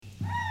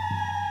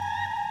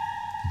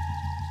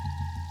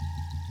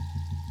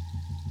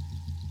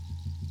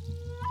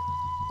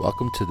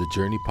Welcome to the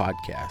Journey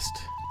Podcast.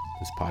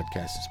 This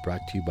podcast is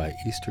brought to you by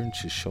Eastern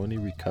Shoshone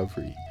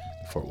Recovery,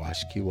 Fort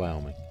Washakie,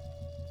 Wyoming.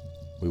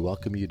 We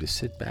welcome you to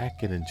sit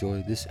back and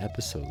enjoy this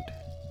episode.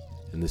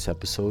 In this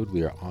episode,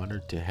 we are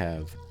honored to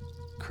have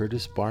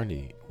Curtis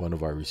Barney, one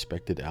of our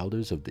respected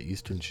elders of the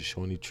Eastern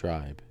Shoshone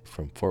tribe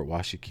from Fort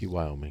Washakie,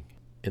 Wyoming,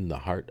 in the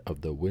heart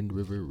of the Wind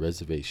River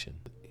Reservation.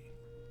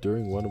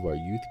 During one of our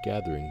youth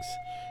gatherings,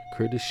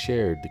 Curtis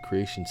shared the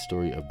creation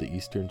story of the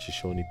Eastern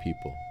Shoshone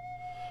people.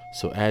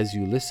 So as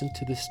you listen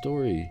to this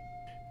story,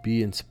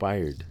 be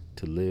inspired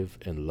to live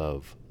and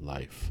love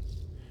life.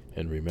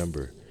 And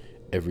remember,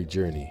 every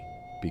journey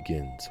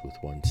begins with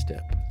one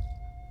step.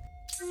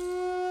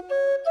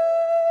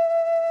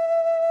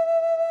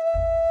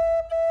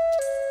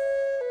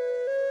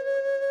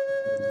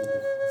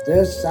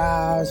 This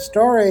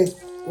story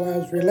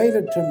was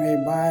related to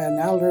me by an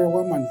elder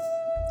woman.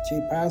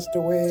 She passed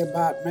away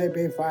about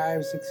maybe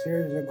 5-6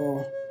 years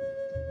ago.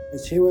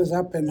 But she was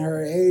up in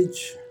her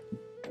age.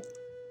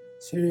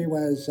 She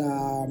was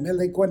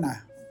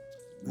Miligwina.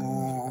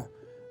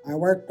 I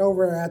worked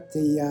over at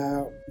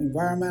the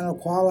environmental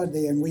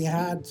quality, and we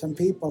had some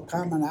people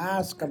come and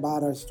ask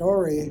about a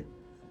story.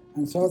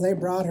 And so they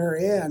brought her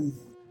in,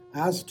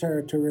 asked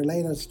her to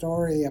relate a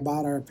story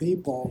about our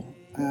people.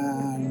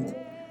 And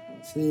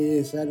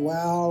she said,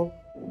 well,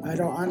 I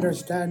don't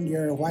understand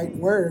your white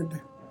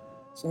word.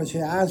 So she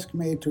asked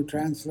me to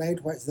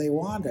translate what they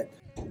wanted.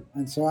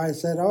 And so I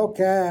said,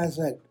 okay. I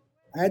said,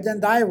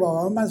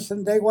 Aydendaivo,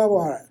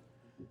 Omasandegwawara.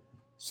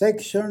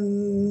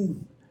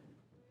 Section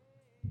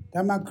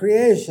Dama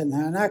creation,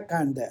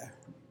 Hanakanda.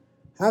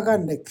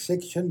 Hagandik,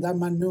 section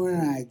Dama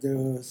Nunai,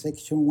 do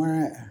section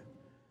 1.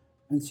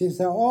 And she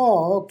said,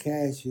 oh,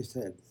 okay, she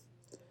said.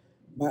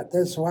 But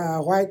this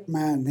white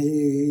man,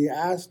 he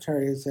asked her,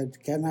 he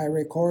said, can I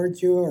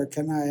record you or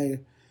can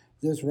I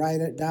just write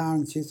it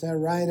down? She said,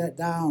 write it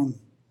down.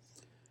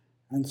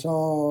 And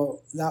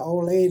so that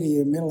old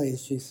lady, Millie,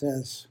 she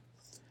says,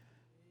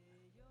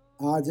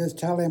 I'll just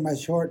tell him a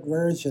short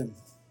version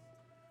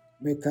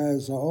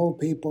because the old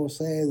people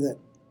say that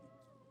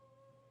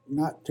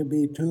not to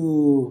be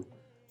too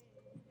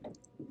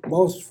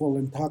boastful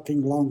in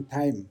talking long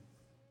time.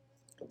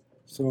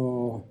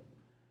 So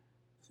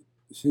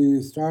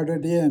she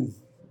started in,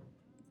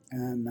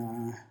 and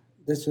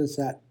this is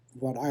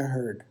what I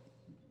heard.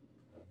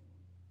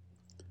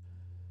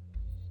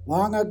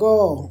 Long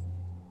ago,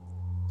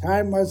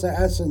 time was the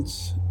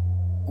essence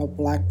of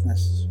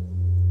blackness,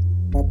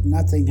 but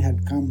nothing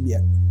had come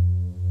yet.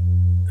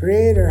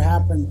 Creator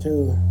happened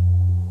to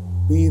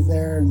be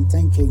there and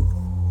thinking.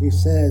 He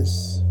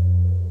says,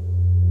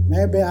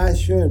 maybe I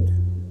should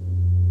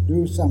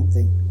do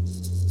something.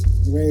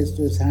 He raised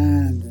his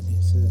hand and he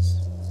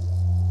says,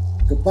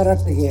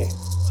 Kaparatige,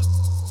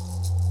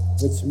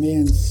 which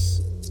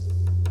means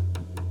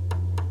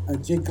a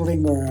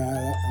jiggling or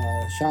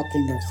a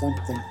shocking of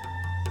something.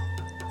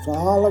 So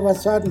all of a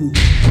sudden,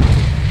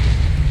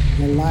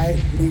 the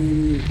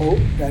lightning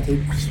bolt that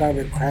he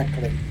started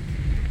crackling,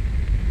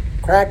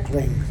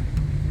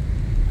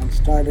 and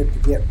started to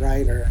get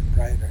brighter and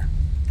brighter.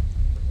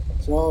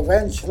 So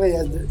eventually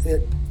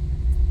it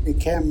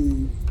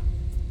became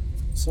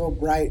so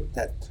bright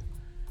that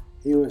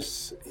he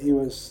was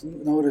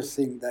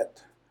noticing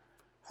that,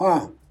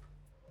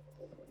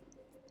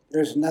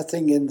 there's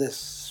nothing in this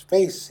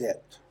space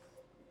yet.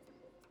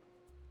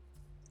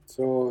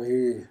 So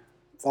he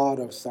thought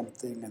of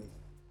something and,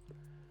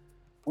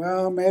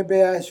 well,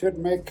 maybe I should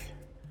make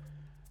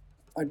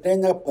a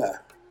dingapa,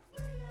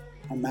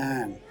 a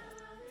man.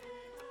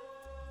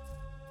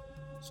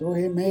 So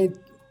he made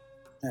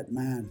that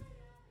man.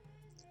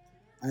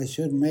 I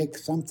should make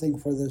something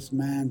for this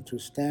man to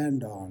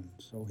stand on.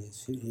 So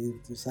he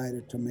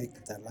decided to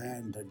make the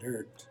land, the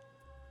dirt,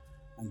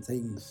 and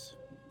things.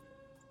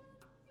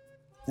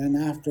 Then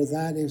after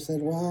that, he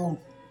said, well,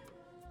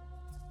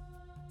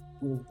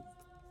 we'll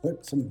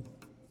put some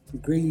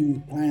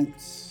green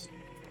plants,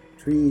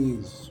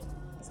 trees,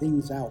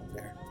 things out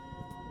there.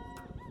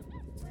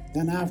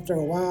 Then after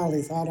a while,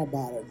 he thought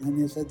about it,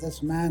 and he said,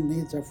 this man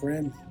needs a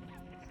friend.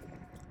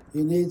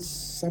 He needs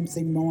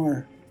something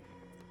more.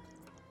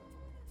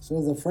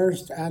 So the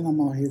first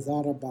animal he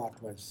thought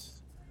about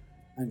was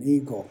an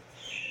eagle.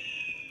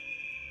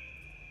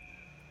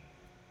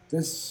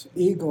 This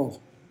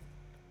eagle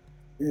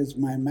is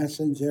my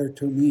messenger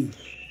to me.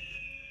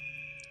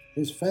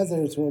 His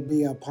feathers will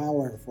be a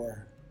power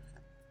for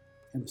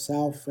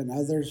himself and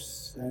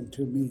others and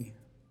to me.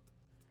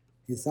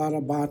 He thought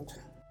about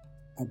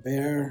a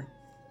bear.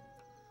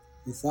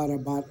 He thought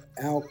about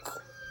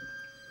elk.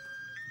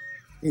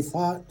 He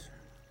thought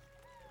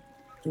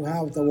to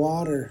have the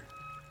water.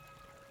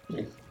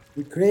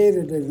 He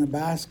created it in a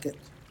basket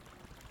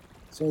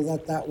so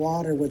that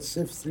water would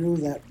sift through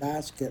that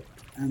basket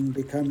and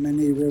become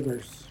many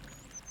rivers.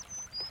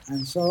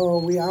 And so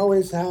we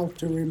always have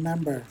to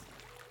remember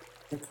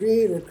the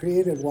Creator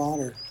created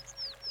water.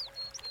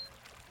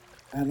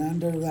 And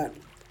under that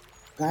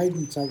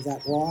guidance of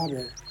that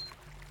water,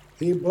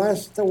 He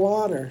blessed the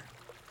water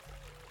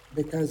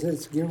because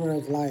it's giver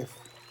of life.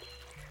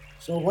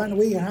 So when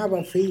we have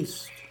a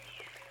feast,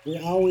 we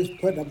always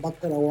put a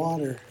bucket of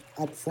water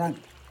up front.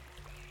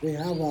 We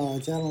have a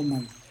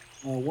gentleman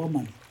or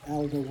woman,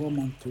 elder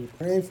woman, to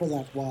pray for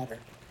that water.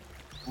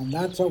 And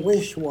that's a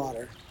wish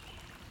water.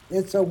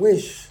 It's a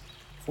wish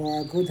for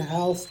our good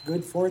health,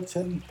 good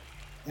fortune,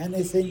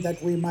 anything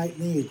that we might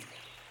need.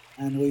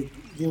 And we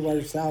give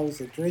ourselves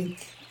a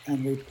drink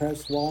and we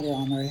press water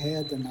on our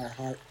head and our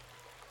heart,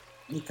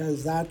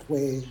 because that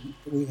way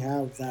we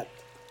have that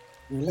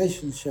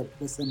relationship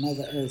with the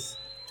Mother Earth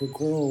to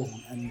grow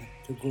and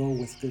to grow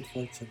with good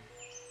fortune.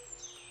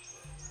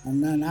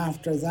 And then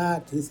after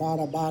that, he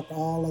thought about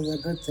all of the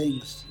good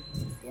things,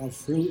 of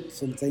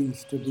fruits and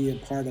things to be a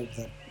part of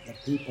the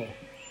people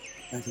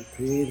that he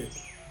created,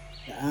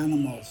 the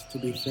animals to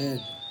be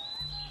fed.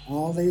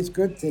 All these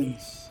good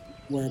things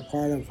were a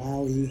part of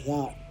how he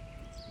thought.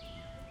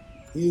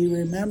 He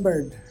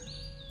remembered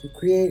to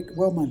create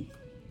woman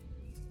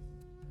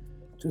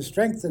to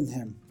strengthen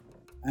him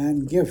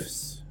and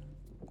gifts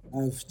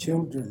of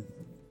children.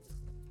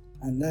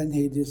 And then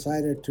he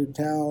decided to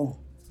tell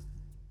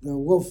the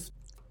wolf.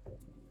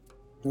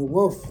 The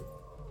wolf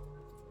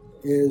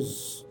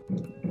is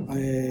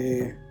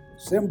a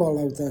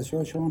symbol of the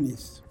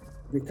Shoshones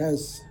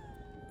because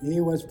he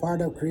was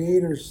part of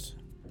Creator's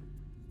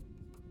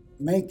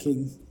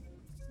making,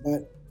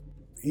 but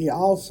he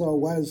also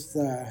was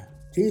the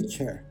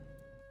teacher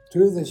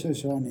to the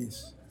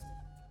Shoshones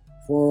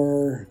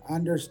for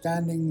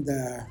understanding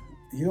the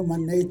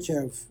human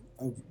nature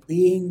of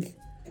being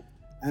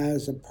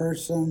as a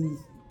person,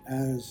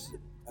 as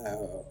a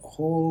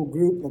whole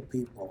group of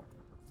people.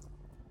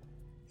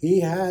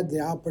 He had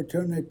the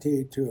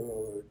opportunity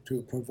to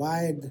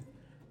provide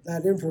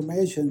that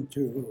information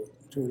to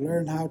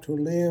learn how to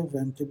live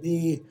and to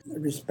be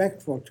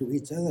respectful to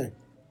each other.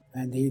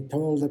 And he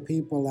told the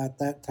people at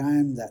that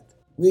time that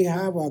we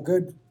have a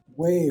good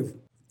way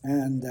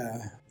and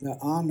the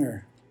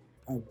honor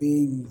of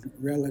being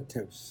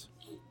relatives.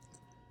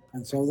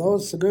 And so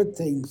those good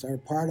things are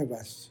part of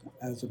us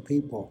as a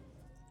people.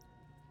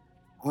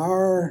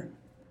 Our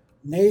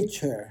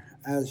nature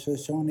as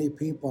Shoshone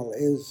people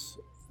is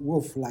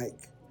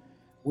wolf-like.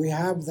 We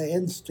have the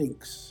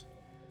instincts,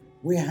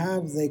 we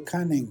have the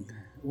cunning,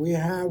 we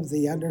have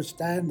the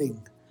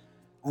understanding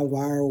of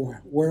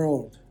our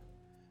world,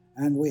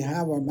 and we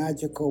have our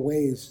magical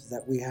ways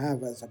that we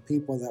have as a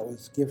people that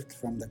was gift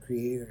from the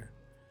Creator.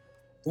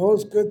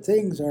 Those good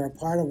things are a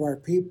part of our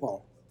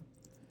people,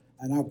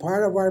 and a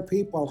part of our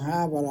people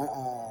have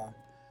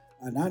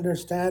an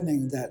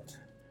understanding that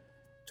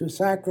to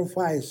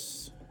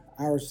sacrifice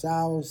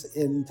ourselves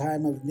in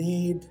time of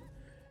need,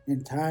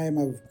 in time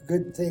of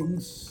good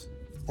things,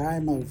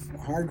 time of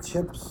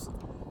hardships,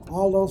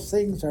 all those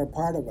things are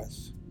part of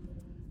us.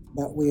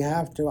 But we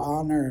have to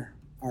honor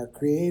our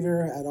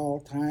Creator at all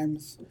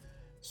times,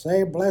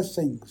 say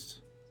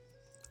blessings.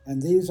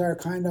 And these are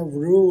kind of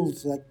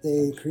rules that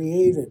they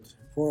created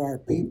for our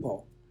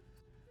people.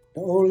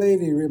 The old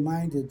lady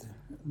reminded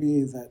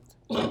me that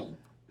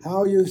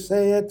how you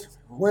say it,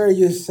 where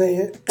you say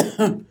it,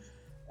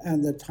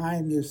 and the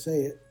time you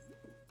say it,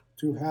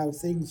 to have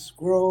things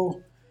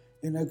grow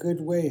in a good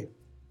way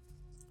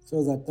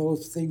so that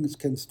those things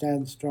can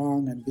stand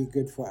strong and be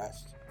good for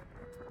us.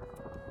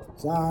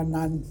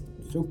 Zanan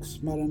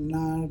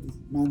suksmaranan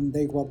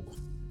mandegwap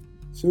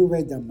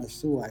suveda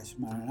masuash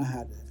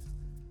maranahada.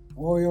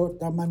 Oyo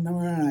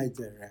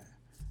tamanamanaitera.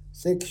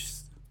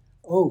 Six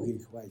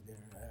ogi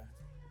kwaitera.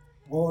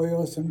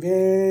 Oyo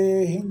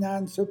sange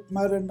hinan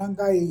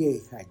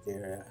sukmaranangai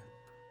kaitera.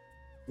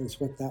 That's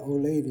what that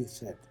old lady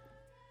said.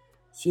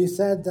 She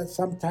said that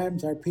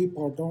sometimes our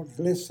people don't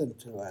listen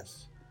to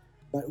us,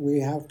 but we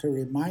have to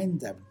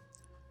remind them.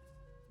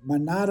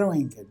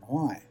 Manaroingen,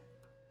 why?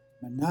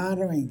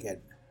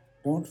 Manaroingen,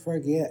 don't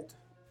forget.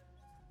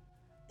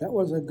 That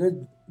was a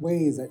good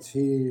way that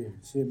she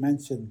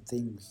mentioned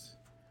things.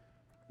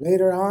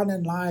 Later on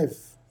in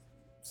life,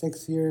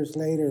 6 years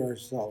later or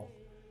so,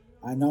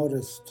 I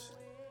noticed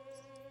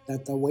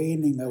that the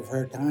waning of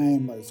her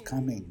time was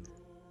coming.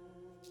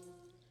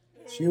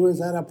 She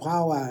was at a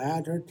powwow,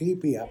 had her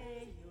teepee up.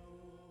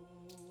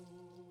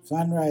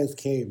 Sunrise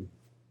came,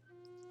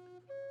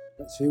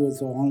 but she was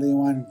the only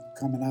one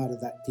coming out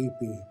of that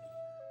teepee,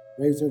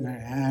 raising her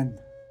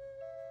hand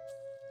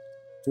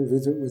to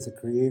visit with the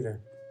Creator.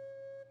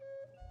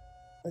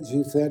 And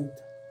she said,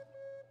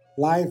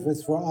 life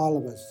is for all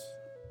of us,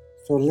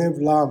 so live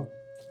long.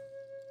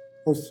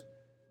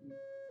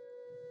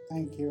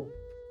 Thank you.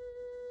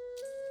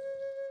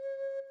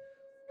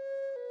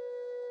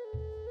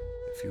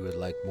 If you would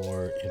like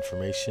more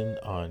information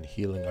on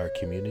healing our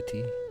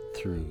community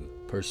through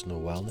personal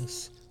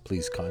wellness,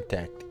 please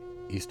contact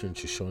Eastern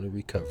Shoshone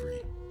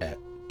Recovery at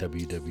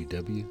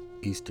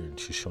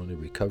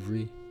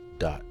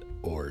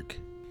www.easternshoshone.org.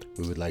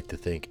 We would like to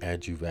thank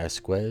Andrew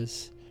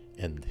Vasquez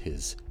and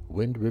his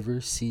Wind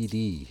River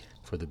CD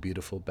for the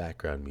beautiful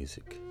background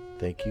music.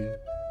 Thank you,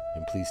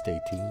 and please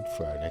stay tuned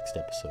for our next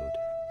episode.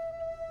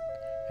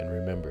 And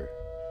remember,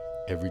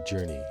 every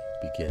journey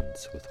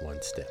begins with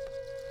one step.